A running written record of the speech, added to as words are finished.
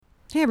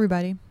Hey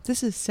everybody,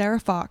 this is Sarah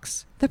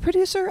Fox, the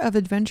producer of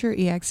Adventure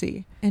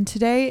EXE, and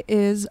today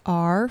is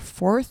our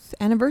 4th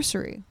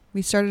anniversary.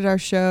 We started our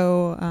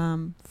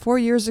show 4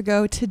 years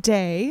ago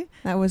today.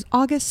 That was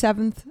August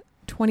 7th,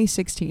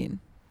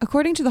 2016.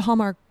 According to the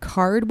Hallmark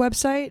Card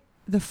website,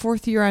 the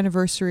 4th year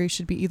anniversary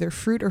should be either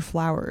fruit or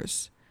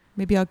flowers.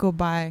 Maybe I'll go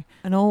buy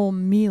an old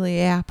mealy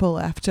apple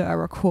after I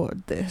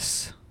record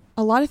this.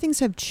 A lot of things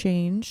have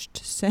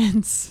changed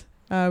since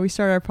we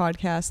started our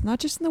podcast, not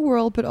just in the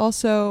world, but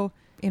also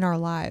in our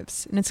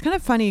lives. And it's kind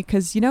of funny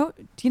because, do you know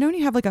when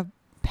you have like a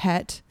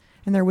pet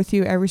and they're with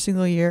you every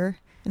single year,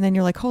 and then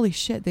you're like, holy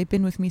shit, they've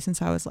been with me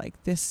since I was like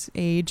this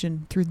age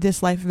and through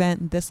this life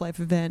event and this life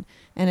event.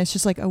 And it's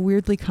just like a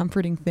weirdly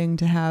comforting thing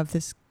to have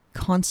this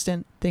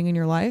constant thing in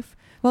your life.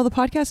 Well, the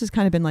podcast has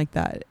kind of been like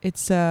that.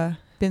 It's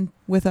been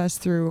with us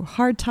through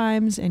hard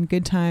times and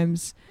good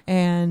times,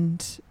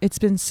 and it's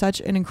been such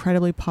an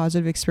incredibly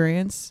positive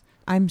experience.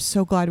 I'm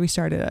so glad we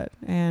started it,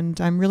 and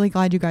I'm really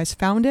glad you guys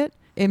found it.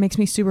 It makes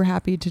me super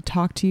happy to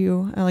talk to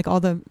you. I like all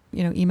the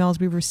emails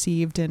we've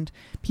received and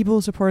people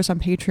who support us on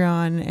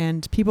Patreon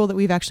and people that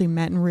we've actually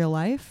met in real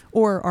life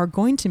or are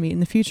going to meet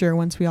in the future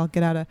once we all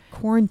get out of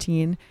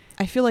quarantine.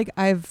 I feel like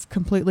I've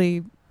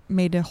completely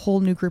made a whole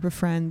new group of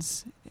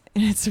friends,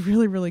 and it's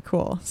really, really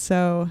cool.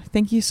 So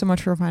thank you so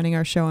much for finding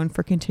our show and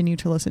for continuing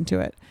to listen to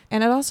it.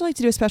 And I'd also like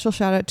to do a special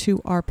shout out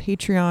to our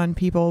Patreon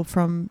people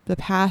from the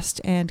past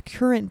and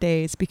current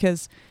days,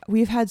 because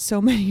we've had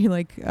so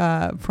many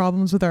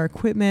problems with our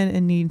equipment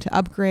and needing to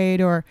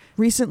upgrade, or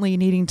recently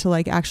needing to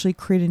actually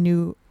create a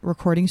new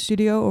recording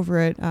studio over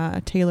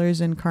at Taylor's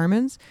and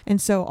Carmen's.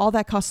 And so all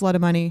that costs a lot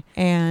of money,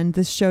 and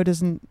this show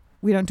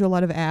we don't do a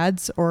lot of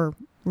ads or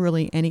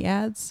really any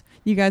ads.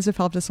 You guys have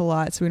helped us a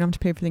lot, so we don't have to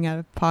pay everything out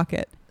of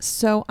pocket.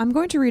 So I'm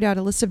going to read out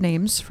a list of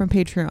names from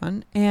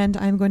Patreon, and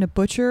I'm going to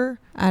butcher,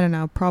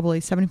 probably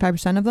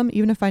 75% of them,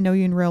 even if I know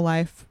you in real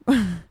life.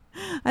 I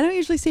don't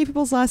usually say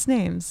people's last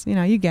names.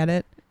 You get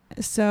it.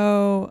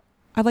 So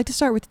I'd like to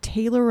start with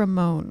Taylor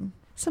Ramone,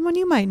 someone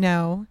you might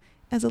know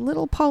as a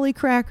little Polly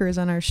Crackers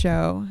on our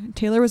show.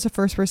 Taylor was the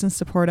first person to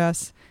support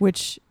us,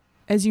 which,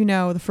 as you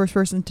know, the first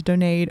person to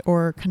donate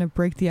or kind of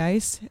break the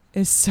ice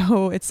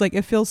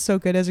it feels so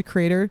good as a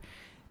creator.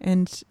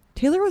 And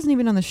Taylor wasn't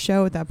even on the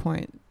show at that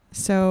point.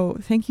 So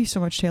thank you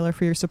so much, Taylor,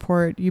 for your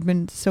support. You've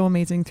been so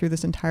amazing through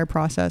this entire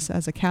process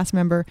as a cast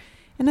member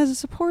and as a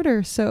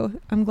supporter. So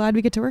I'm glad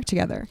we get to work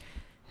together.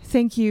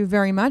 Thank you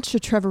very much to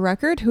Trevor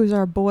Record, who is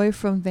our boy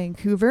from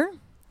Vancouver.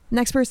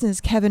 Next person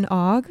is Kevin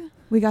Ogg.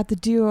 We got the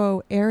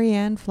duo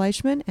Ariane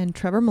Fleischman and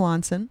Trevor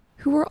Melanson,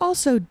 who were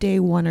also day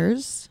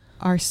oneers,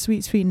 our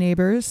sweet, sweet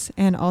neighbors.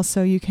 And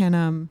also you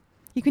can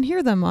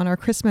hear them on our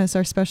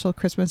special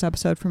Christmas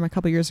episode from a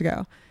couple years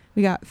ago.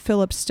 We got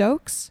Philip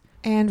Stokes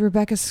and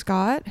Rebecca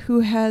Scott,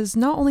 who has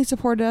not only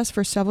supported us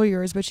for several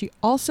years, but she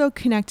also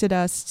connected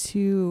us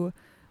to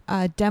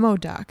Demo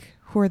Duck,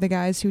 who are the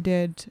guys who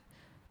did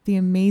the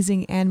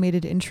amazing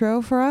animated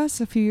intro for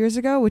us a few years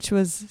ago, which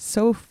was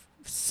so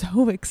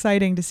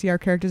exciting to see our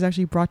characters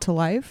actually brought to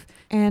life.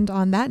 And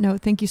on that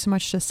note, thank you so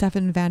much to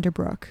Stefan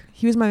Vanderbroek.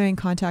 He was my main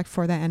contact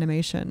for that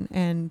animation,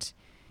 and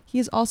he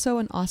is also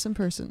an awesome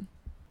person.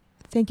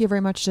 Thank you very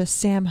much to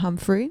Sam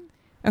Humphrey.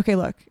 Okay,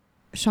 look,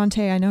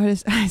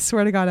 Shantae, I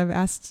swear to God,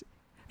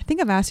 I think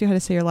I've asked you how to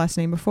say your last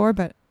name before,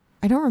 but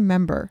I don't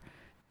remember.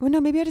 Well,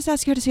 no, maybe I just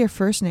asked you how to say your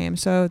first name.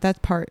 So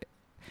that part.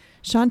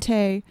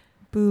 Shantae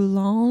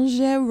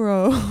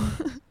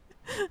Boulangero.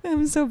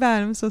 I'm so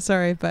bad. I'm so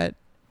sorry, but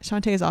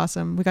Shantae is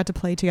awesome. We got to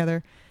play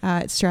together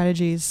at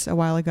Strategies a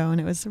while ago, and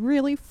it was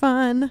really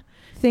fun.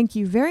 Thank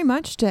you very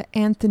much to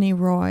Anthony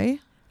Roy,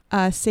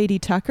 Sadie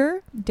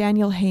Tucker,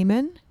 Daniel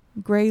Heyman,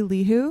 Gray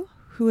Lihu,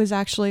 who is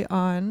actually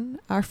on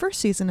our first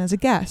season as a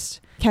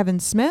guest, Kevin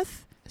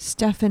Smith,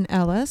 Stephen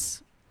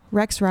Ellis,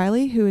 Rex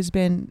Riley, who has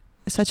been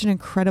such an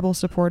incredible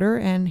supporter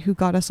and who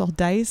got us all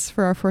dice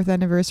for our 4th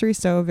anniversary.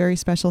 So a very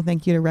special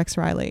thank you to Rex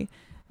Riley.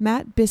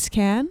 Matt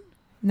Biscan, and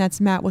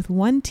that's Matt with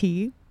 1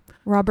 T,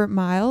 Robert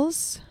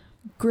Miles,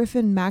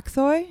 Griffin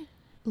McThoy,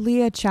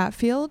 Leah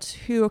Chatfield,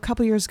 who a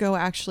couple years ago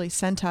actually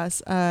sent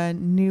us a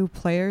new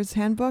player's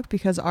handbook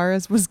because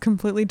ours was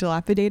completely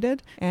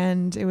dilapidated,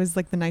 and it was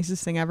the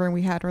nicest thing ever. And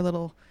we had our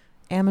little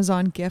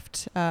Amazon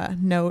gift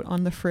note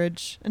on the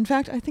fridge. In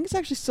fact, I think it's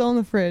actually still in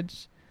the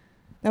fridge.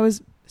 That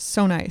was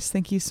so nice.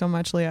 Thank you so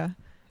much, Leah.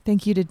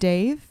 Thank you to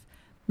Dave,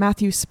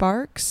 Matthew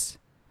Sparks,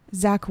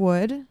 Zach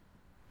Wood,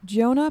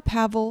 Jonah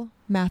Pavel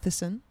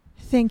Matheson.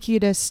 Thank you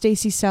to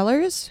Stacy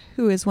Sellers,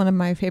 who is one of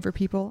my favorite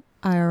people,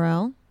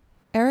 IRL.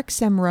 Eric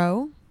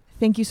Semro.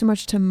 Thank you so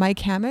much to Mike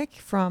Hammock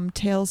from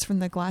Tales from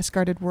the Glass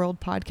Guarded World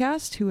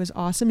podcast, who is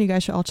awesome. You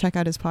guys should all check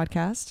out his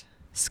podcast.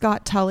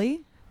 Scott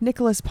Tully,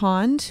 Nicholas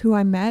Pond, who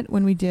I met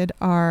when we did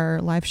our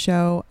live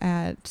show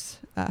at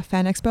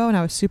Fan Expo, and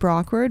I was super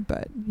awkward,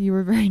 but you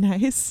were very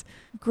nice.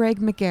 Greg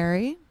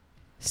McGarry,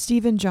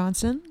 Steven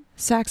Johnson,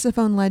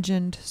 saxophone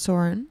legend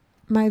Soren,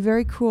 my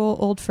very cool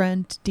old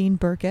friend Dean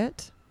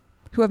Burkett,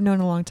 who I've known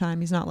a long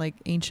time. He's not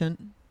ancient.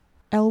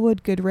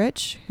 Elwood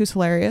Goodrich, who's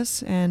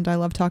hilarious, and I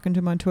love talking to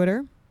him on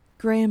Twitter.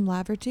 Graham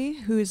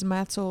Laverty, who is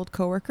Matt's old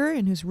coworker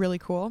and who's really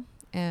cool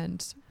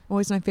and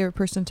always my favorite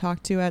person to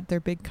talk to at their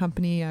big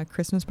company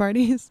Christmas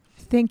parties.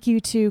 Thank you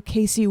to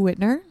Casey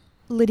Whitner,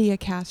 Lydia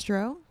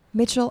Castro,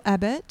 Mitchell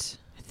Ebbett.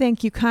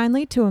 Thank you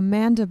kindly to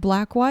Amanda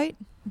Blackwhite,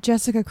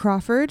 Jessica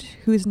Crawford,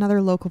 who is another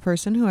local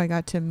person who I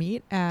got to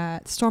meet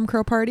at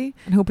Stormcrow Party,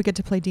 and hope we get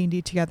to play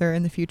D&D together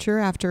in the future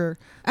after...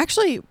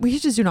 Actually, we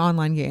should just do an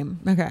online game.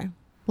 Okay,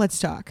 let's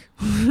talk.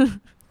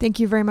 Thank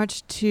you very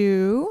much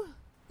to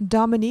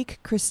Dominique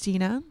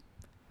Christina,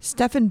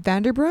 Stefan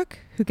Vanderbrook,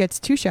 who gets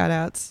 2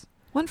 shout-outs,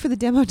 one for the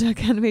demo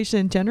duck animation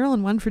in general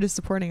and one for just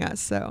supporting us,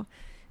 so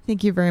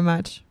thank you very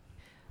much.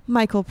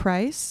 Michael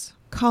Price,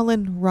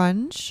 Colin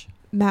Runge,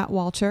 Matt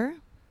Walter,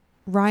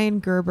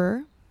 Ryan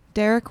Gerber,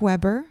 Derek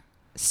Weber,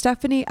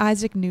 Stephanie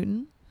Isaac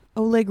Newton,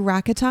 Oleg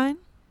Rakatine.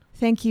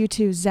 Thank you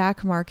to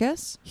Zach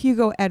Marcus,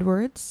 Hugo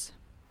Edwards,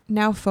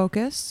 Now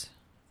Focus,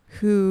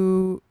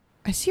 who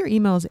I see your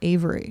email is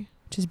Avery,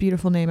 which is a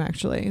beautiful name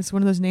actually. It's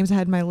one of those names I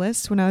had in my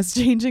list when I was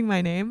changing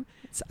my name.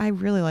 I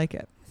really like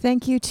it.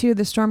 Thank you to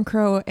the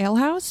Stormcrow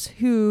Alehouse,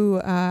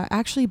 who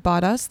actually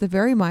bought us the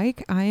very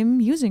mic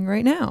I'm using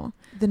right now.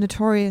 The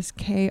Notorious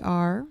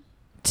KR,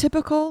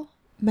 Typical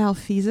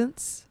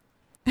Malfeasance,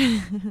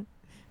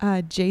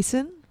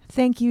 Jason.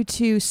 Thank you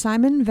to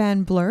Simon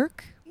Van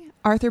Blurk,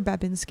 Arthur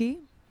Babinski,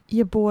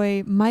 your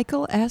boy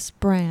Michael S.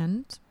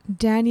 Brand,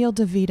 Daniel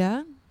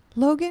DeVita,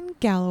 Logan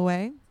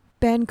Galloway,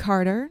 Ben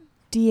Carter,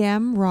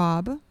 DM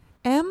Rob,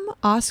 M.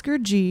 Oscar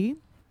G,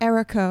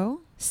 Erico,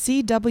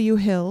 C.W.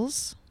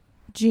 Hills,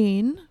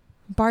 Jean,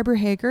 Barbara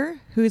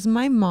Hager, who is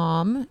my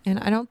mom, and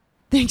I don't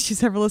think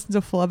she's ever listened to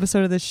a full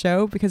episode of this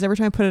show because every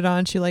time I put it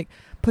on, she like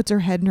puts her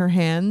head in her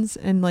hands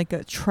and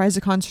like tries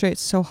to concentrate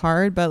so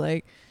hard, but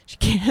like she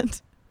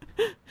can't.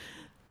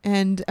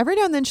 And every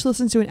now and then she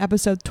listens to an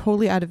episode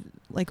totally out of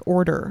like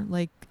order,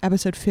 like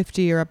episode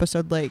 50 or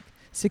episode like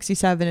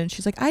 67, and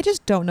she's like, I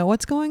just don't know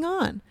what's going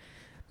on.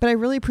 But I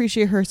really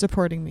appreciate her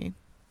supporting me.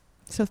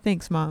 So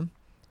thanks, Mom.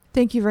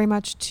 Thank you very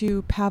much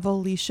to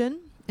Pavel Lishin.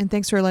 And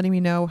thanks for letting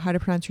me know how to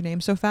pronounce your name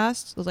so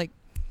fast. It was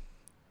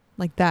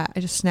like that. I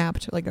just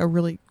snapped like a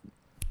really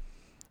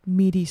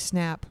meaty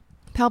snap.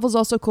 Pavel's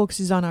also cool because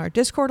he's on our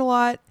Discord a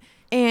lot.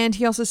 And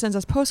he also sends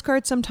us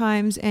postcards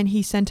sometimes. And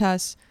he sent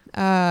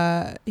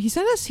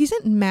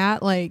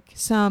Matt like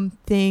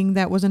something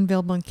that wasn't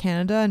available in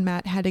Canada. And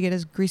Matt had to get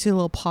his greasy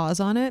little paws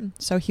on it.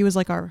 So he was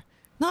like our,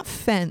 not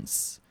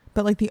fence,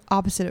 but like the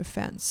opposite of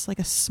fence, like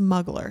a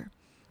smuggler.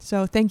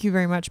 So thank you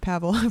very much,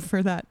 Pavel,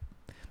 for that.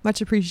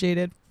 Much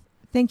appreciated.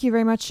 Thank you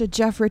very much to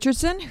Jeff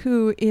Richardson,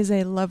 who is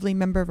a lovely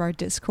member of our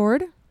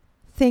Discord.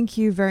 Thank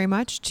you very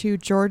much to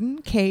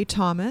Jordan K.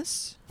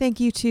 Thomas.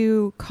 Thank you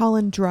to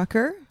Colin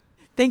Drucker.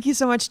 Thank you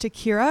so much to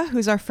Kira,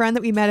 who's our friend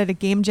that we met at a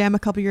game jam a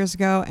couple years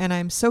ago. And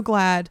I'm so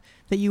glad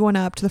that you went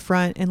up to the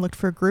front and looked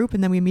for a group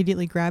and then we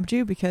immediately grabbed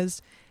you,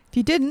 because if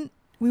you didn't,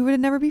 we would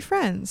never be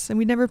friends and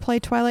we'd never play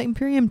Twilight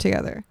Imperium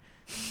together.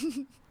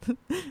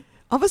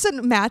 All of a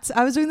sudden,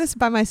 I was doing this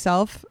by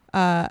myself,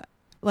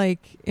 like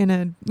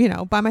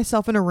by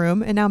myself in a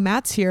room, and now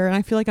Matt's here and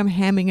I feel like I'm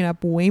hamming it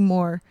up way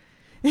more.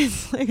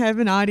 It's like I have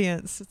an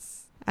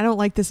audience. I don't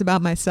like this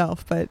about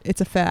myself, but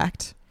it's a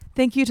fact.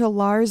 Thank you to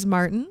Lars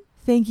Martin.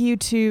 Thank you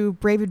to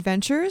Brave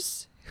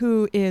Adventures,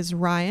 who is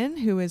Ryan,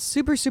 who is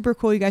super, super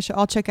cool. You guys should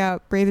all check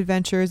out Brave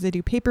Adventures. They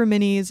do paper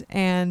minis,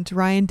 and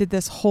Ryan did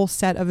this whole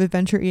set of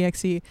Adventure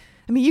EXE.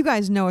 I mean, you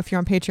guys know if you're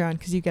on Patreon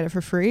because you get it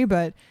for free,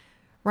 but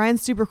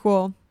Ryan's super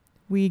cool.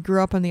 We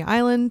grew up on the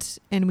island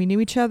and we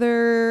knew each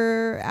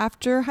other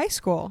after high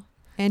school.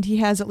 And he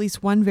has at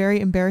least one very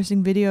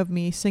embarrassing video of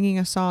me singing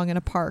a song in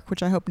a park,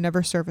 which I hope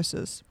never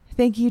surfaces.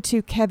 Thank you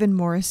to Kevin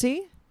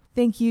Morrissey.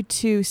 Thank you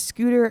to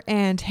Scooter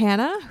and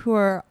Hannah, who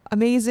are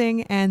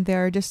amazing, and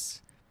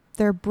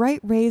they're bright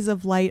rays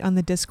of light on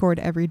the Discord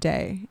every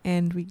day.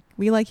 And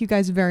we like you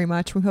guys very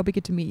much. We hope we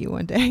get to meet you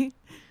one day.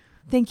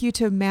 Thank you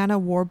to Manna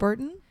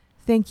Warburton.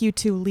 Thank you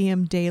to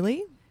Liam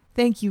Daly.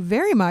 Thank you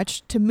very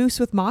much to Moose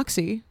with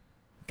Moxie,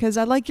 because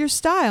I like your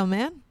style,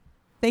 man.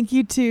 Thank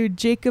you to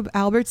Jacob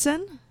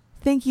Albertson.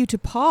 Thank you to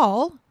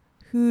Paul,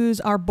 who's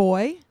our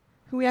boy,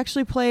 who we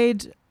actually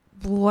played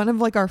one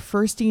of like our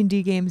first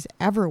D&D games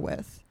ever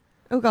with.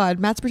 Oh God,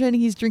 Matt's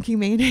pretending he's drinking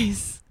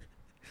mayonnaise.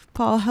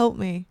 Paul, help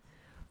me.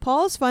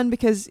 Paul is fun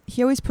because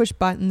he always pushed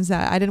buttons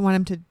that I didn't want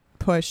him to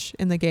push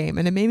in the game,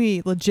 and it made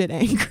me legit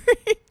angry.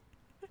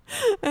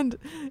 And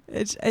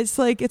it's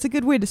like, it's a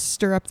good way to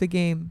stir up the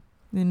game.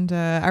 And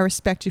I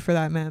respect you for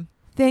that, man.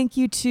 Thank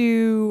you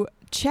to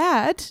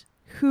Chad,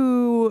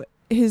 who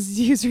his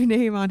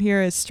username on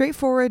here is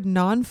straightforward,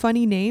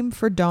 non-funny name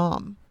for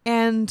Dom.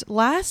 And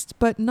last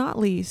but not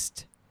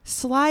least,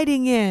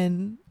 sliding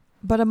in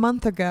but a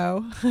month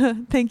ago,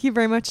 thank you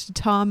very much to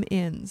Tom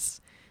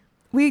Inns.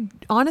 We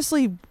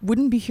honestly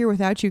wouldn't be here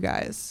without you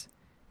guys.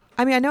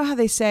 I mean, I know how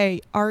they say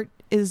art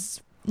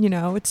is,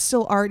 it's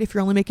still art if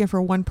you're only making it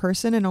for one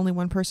person and only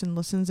one person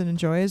listens and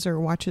enjoys or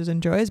watches and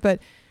enjoys, but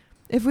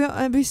if we,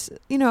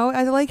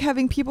 I like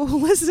having people who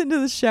listen to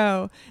the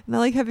show, and I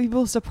like having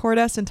people support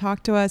us and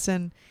talk to us,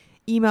 and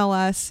email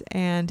us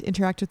and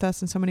interact with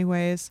us in so many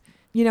ways.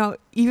 You know,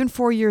 even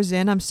 4 years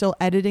in, I'm still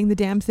editing the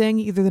damn thing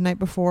either the night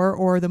before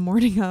or the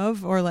morning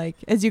of, or like,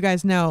 as you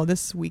guys know,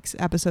 this week's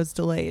episode's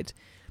delayed.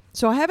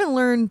 So I haven't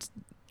learned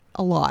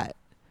a lot,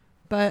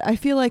 but I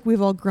feel like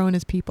we've all grown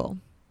as people,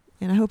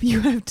 and I hope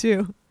you have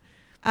too.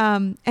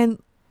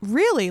 And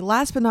really,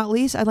 last but not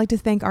least, I'd like to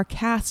thank our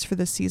cast for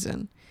this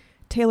season.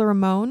 Taylor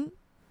Ramone,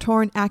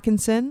 Torrin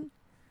Atkinson,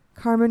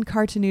 Carmen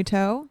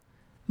Cartenuto,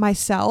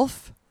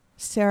 myself,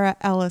 Sarah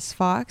Ellis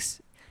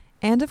Fox,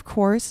 and of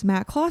course,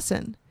 Matt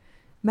Clausen.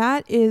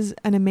 Matt is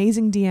an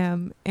amazing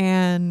DM,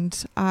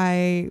 and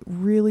I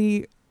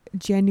really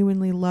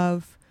genuinely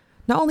love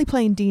not only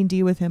playing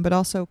D&D with him, but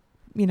also,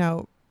 you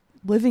know,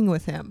 living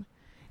with him.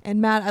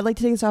 And Matt, I'd like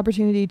to take this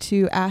opportunity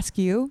to ask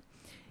you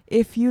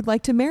if you'd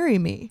like to marry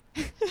me.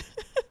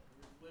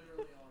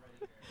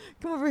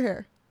 Come over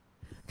here.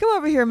 Come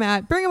over here,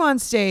 Matt. Bring him on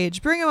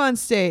stage. Bring him on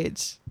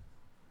stage.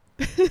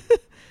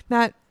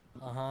 Matt.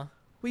 Uh-huh.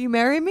 Will you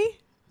marry me?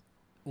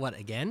 What,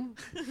 again?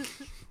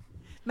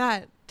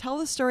 Matt, tell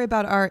the story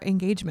about our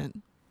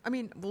engagement. I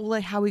mean,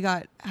 like how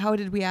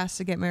did we ask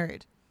to get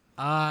married?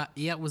 Yeah,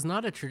 it was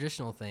not a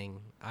traditional thing.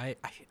 I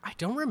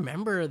don't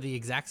remember the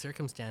exact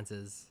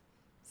circumstances.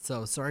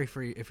 So sorry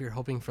if you're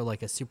hoping for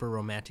like a super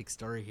romantic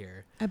story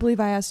here. I believe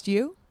I asked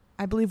you.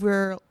 I believe we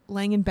were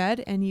laying in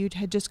bed and you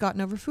had just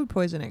gotten over food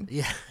poisoning.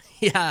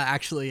 Yeah,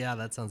 actually,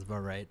 that sounds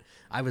about right.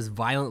 I was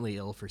violently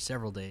ill for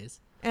several days.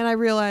 And I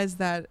realized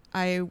that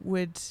I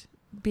would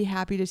be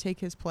happy to take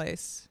his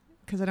place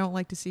because I don't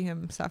like to see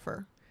him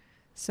suffer.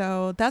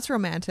 So that's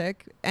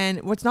romantic.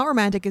 And what's not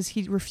romantic is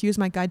he refused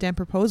my goddamn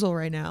proposal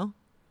right now.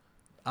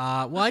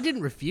 Well, I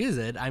didn't refuse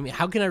it. I mean,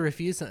 how can I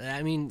refuse something?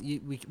 I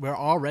mean, we're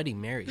already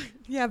married.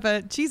 Yeah,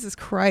 but Jesus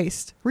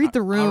Christ. Read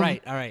the room. All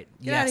right. Get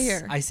yes. out of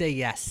here. I say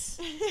yes.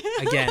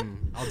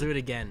 Again. I'll do it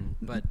again.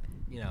 But,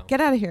 you know.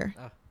 Get out of here.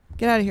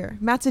 Get out of here.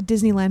 Matt's a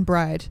Disneyland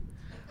bride.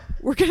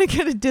 We're going to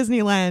get a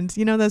Disneyland.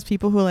 You know those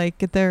people who like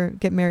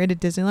get married at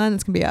Disneyland?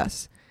 It's going to be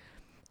us.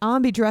 I'm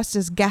going to be dressed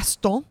as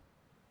Gaston.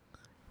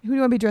 Who do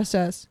you want to be dressed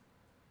as?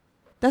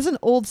 That's an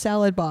old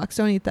salad box.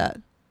 Don't eat that.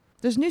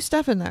 There's new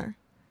stuff in there.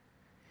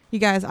 You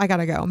guys, I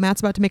gotta go.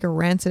 Matt's about to make a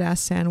rancid ass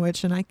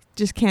sandwich and I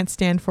just can't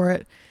stand for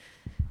it.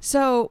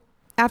 So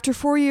after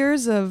 4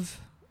 years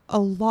of a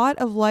lot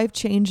of life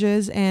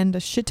changes and a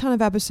shit ton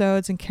of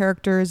episodes and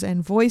characters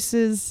and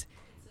voices,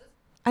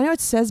 I know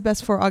it says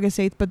best for August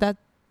 8th, but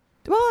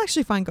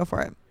actually fine, go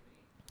for it.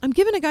 I'm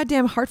giving a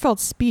goddamn heartfelt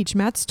speech.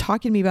 Matt's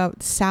talking to me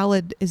about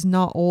salad is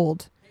not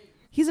old.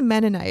 He's a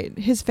Mennonite.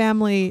 His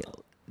family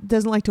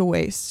doesn't like to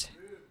waste.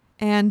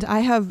 And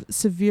I have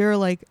severe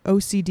like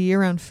OCD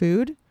around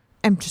food.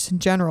 And just in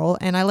general,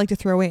 and I like to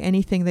throw away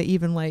anything that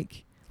even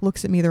like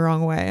looks at me the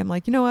wrong way. I'm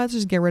like, you know what, let's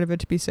just get rid of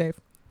it to be safe.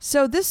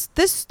 So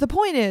the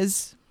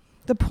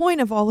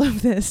point of all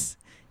of this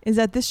is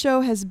that this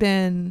show has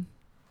been,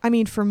 I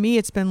mean, for me,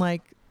 it's been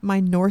like my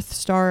North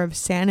Star of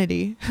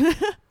sanity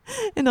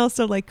and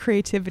also like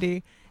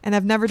creativity. And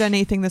I've never done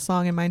anything this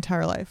long in my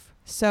entire life.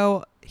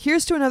 So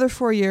here's to another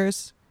 4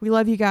 years. We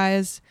love you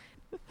guys.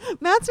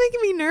 Matt's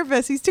making me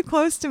nervous. He's too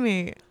close to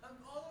me. I'm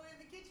all the way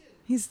in the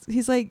kitchen.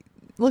 He's like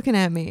looking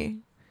at me.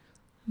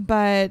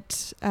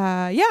 But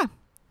yeah,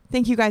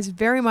 thank you guys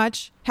very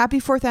much. Happy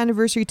 4th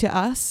anniversary to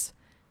us.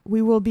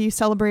 We will be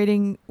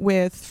celebrating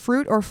with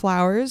fruit or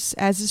flowers,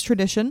 as is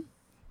tradition.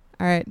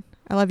 All right.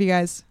 I love you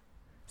guys.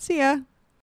 See ya.